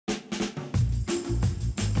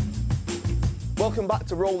Welcome back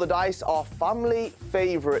to Roll the Dice, our family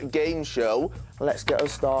favourite game show. Let's get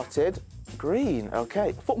us started. Green,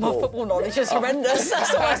 OK. Football. My football knowledge is horrendous.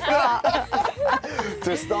 That's the worst part.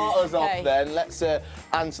 To start us off then, let's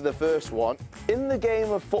answer the first one. In the game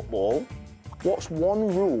of football, what's one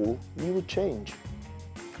rule you would change?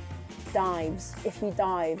 Dives. If you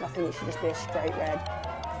dive, I think it should just be a straight red.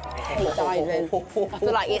 I hate diving. I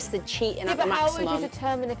feel like it's the cheating at the maximum. How would you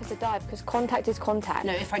determine if it's a dive? Because contact is contact.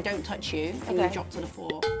 No, if I don't touch you and you drop to the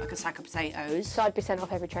floor like a sack of potatoes. So I'd be sent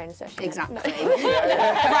off every training session. Exactly.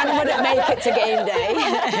 Fran wouldn't make it to game day.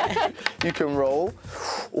 You can roll.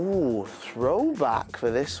 Ooh, throwback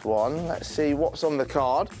for this one. Let's see what's on the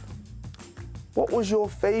card. What was your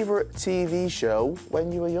favourite TV show when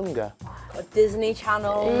you were younger? Disney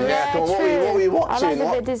Channel. Yeah, what were you watching? I like a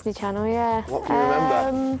bit of Disney Channel, yeah. What can you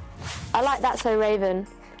remember? I like That's So Raven.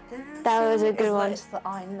 That was a good one. It's the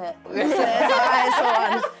I'm lit. That's the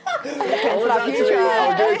one.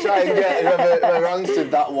 I'm going to try and get whoever answered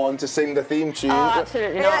that one to sing the theme tune. Oh,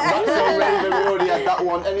 absolutely not. That's So Raven, we already had that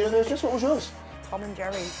one. Any others? Just what was yours? Tom and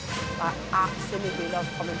Jerry. I absolutely love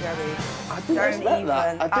Tom and Jerry. I didn't expect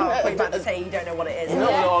that. I thought you were about to say you don't know what it is. No,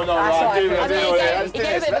 I do know what it is. You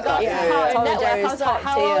gave it a go. Tom and Jerry's I was like, top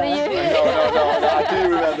how old are you? No, I do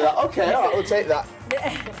remember that. OK, all right, we'll take that.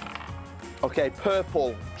 OK,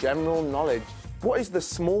 purple, general knowledge. What is the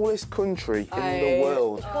smallest country in the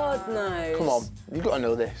world? God knows. Come on, you've got to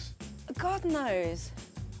know this. God knows.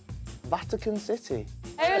 Vatican City.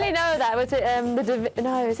 I only know that. Was it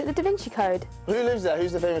is it the Da Vinci Code? Who lives there?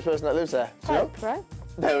 Who's the famous person that lives there? Do you know? Pope, right?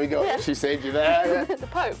 There we go. Yeah. She saved you there. The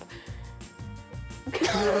Pope.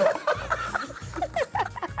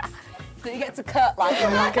 So you get to cut like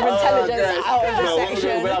your intelligence out of the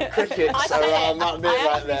section. We'll have crickets around that bit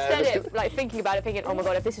right there. I said it, like thinking about it, thinking, oh my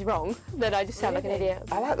god, if this is wrong, then I just sound like an idiot.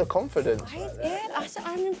 I like the confidence. Yeah,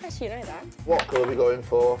 I'm impressed you know that. What colour are we going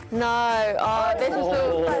for? No, this is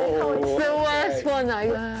the worst one.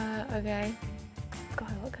 Okay.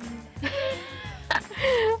 God, what can I do?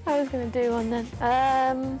 I was going to do one then.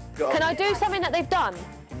 Can I do something that they've done?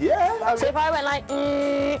 Yeah. So if I went like...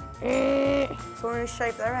 Someone who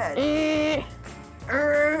shaved their head?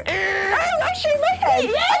 Oh, I shaved my head!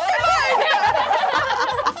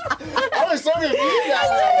 I was so confused.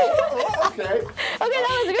 Okay. Okay, that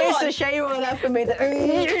was a good It's one. a shame on that for me. I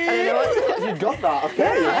don't know what. You got that,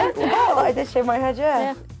 okay. Yeah. Wow, I did shave my head,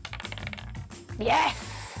 yeah. Yes!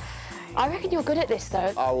 I reckon you're good at this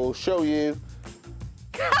though. I will show you.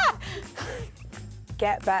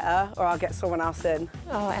 Get better, or I'll get someone else in.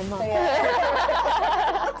 Oh, Emma.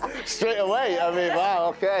 Straight away, I mean, wow,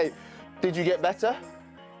 okay. Did you get better?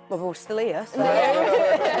 Well, we're still here, so...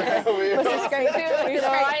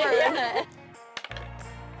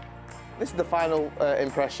 This is the final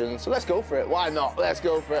impression, so let's go for it. Why not? Let's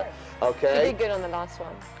go for it. Okay. You did good on the last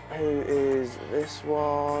one. Who is this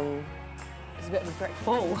one? It's a bit of a brick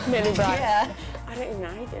wall. Millie Bright. Yeah. I don't even know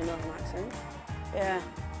how you do an Northern accent. Yeah.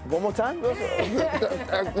 One more time? Did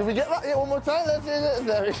we get that? Yeah, one more time? That's it.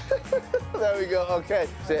 There we go. Okay.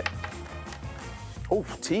 That's it. Oh,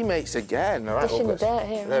 teammates again. All right. Dish in the dirt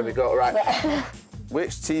here. There we go. All right. Which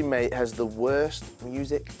teammate has the worst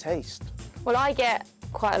music taste? Well, I get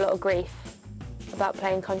quite a lot of grief about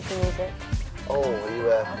playing country music. Oh,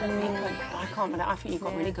 you I can't believe I think you've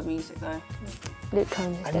got really good music though. Luke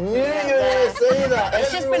Combs is I definitely. knew you were going to say that.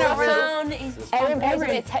 It's just been around. Erin plays a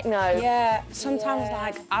bit of techno. Yeah, sometimes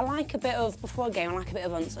like I like a bit of before a game. I like a bit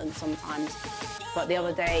of unts sometimes. But the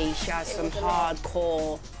other day she has some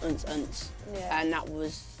hardcore unts, and that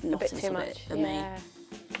was not a bit too much for me.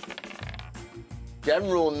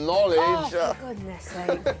 General knowledge. Oh, for goodness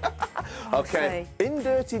sake. Okay. In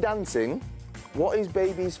Dirty Dancing, what is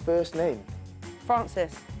baby's first name?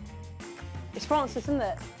 Francis. It's Francis, isn't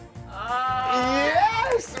it?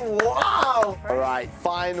 Yes! Wow! All right,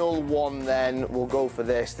 final one then. We'll go for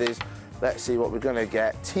this. Let's see what we're going to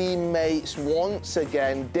get. Teammates, once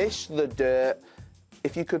again, dish the dirt.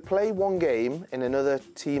 If you could play one game in another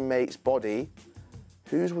teammate's body,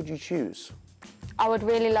 whose would you choose? I would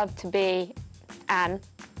really love to be Anne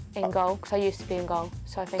in goal, because I used to be in goal,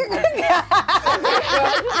 so I think Why are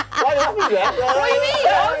you laughing at that? What do you mean?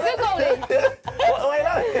 I'm a good goalie. Why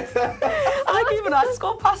not? I didn't even have to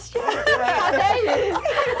score past you. How dare you?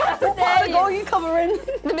 What part of the goal you covering?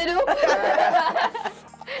 The middle.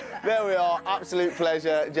 There we are. Absolute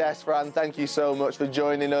pleasure. Jess, Fran, thank you so much for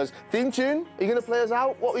joining us. Theme tune, are you going to play us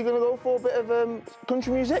out? What are you going to go for? A bit of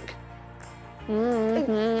country music?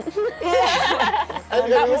 That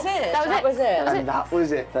was it. And that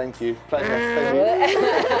was it. Thank you. Pleasure. Thank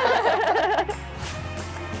you.